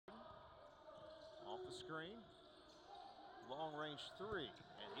the screen. Long range three,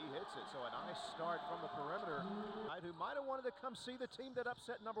 and he hits it. So a nice start from the perimeter. Who might have wanted to come see the team that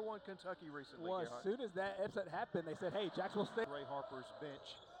upset #1 Kentucky recently. Well, as soon as that upset happened, they said, hey, Jacksonville State. Ray Harper's bench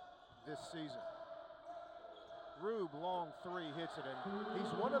this season. Rube, long three, hits it, and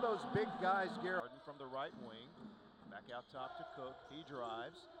he's one of those big guys, Garrett, from the right wing. Back out top to Cook. He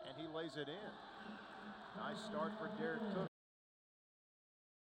drives, and he lays it in. Nice start for Derek Cook.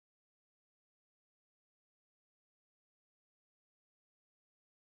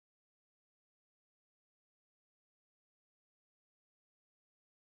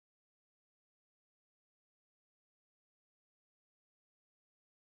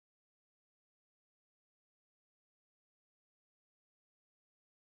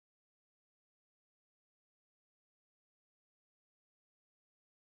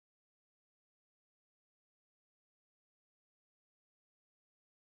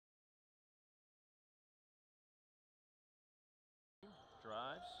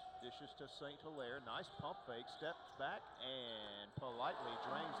 Drives, dishes to St. Hilaire. Nice pump fake, steps back, and politely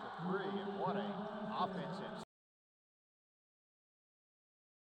drains the three. And what a offensive.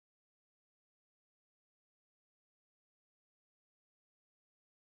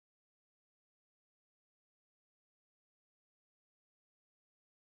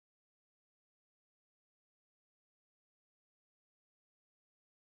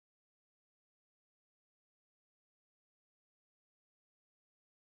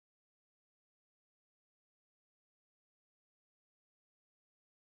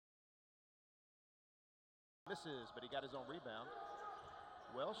 Misses, but he got his own rebound.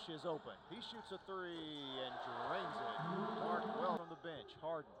 Welsh is open. He shoots a three and drains it. Mark Welsh from the bench.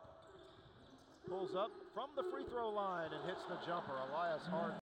 Harden pulls up from the free throw line and hits the jumper. Elias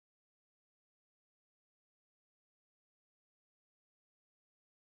Harden.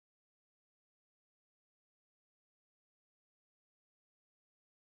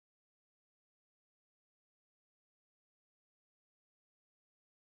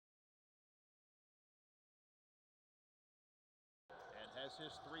 And has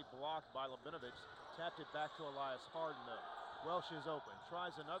his three blocked by Labinovich. Tapped it back to Elias Harden though. Welsh is open,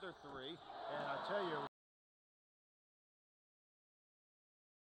 tries another three, and I tell you,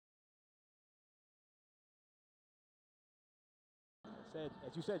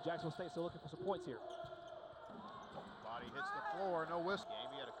 as you said, Jacksonville State still looking for some points here. Body hits the floor, no whistle.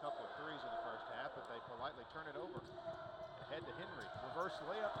 He had a couple of threes in the first half, but they politely turn it over. Ahead to Henry. Reverse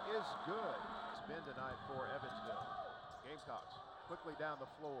layup is good. It's been tonight for Evansville. Gamecocks quickly down the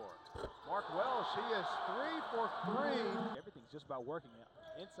floor. Mark Welsh, he is 3 for 3. Everything's just about working out,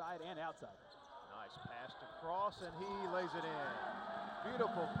 inside and outside. Nice pass to Cross, and he lays it in.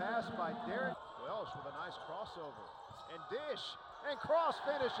 Beautiful pass by Derek Welsh with a nice crossover. And dish, and Cross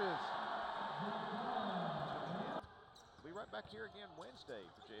finishes. We'll be right back here again Wednesday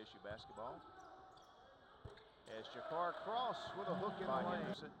for JSU basketball. As Jakar Cross with a hook in the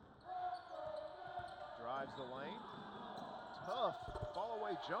lane. Drives the lane. Tough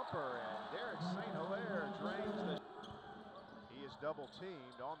fall-away jumper, and Derek St. Hilaire drains the. He is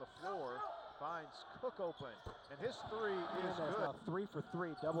double-teamed on the floor, finds Cook open, and his three is good. Now 3 for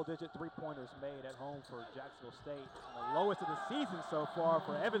 3, double-digit three-pointers made at home for Jacksonville State. And the lowest of the season so far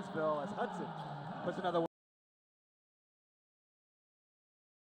for Evansville as Hudson puts another one.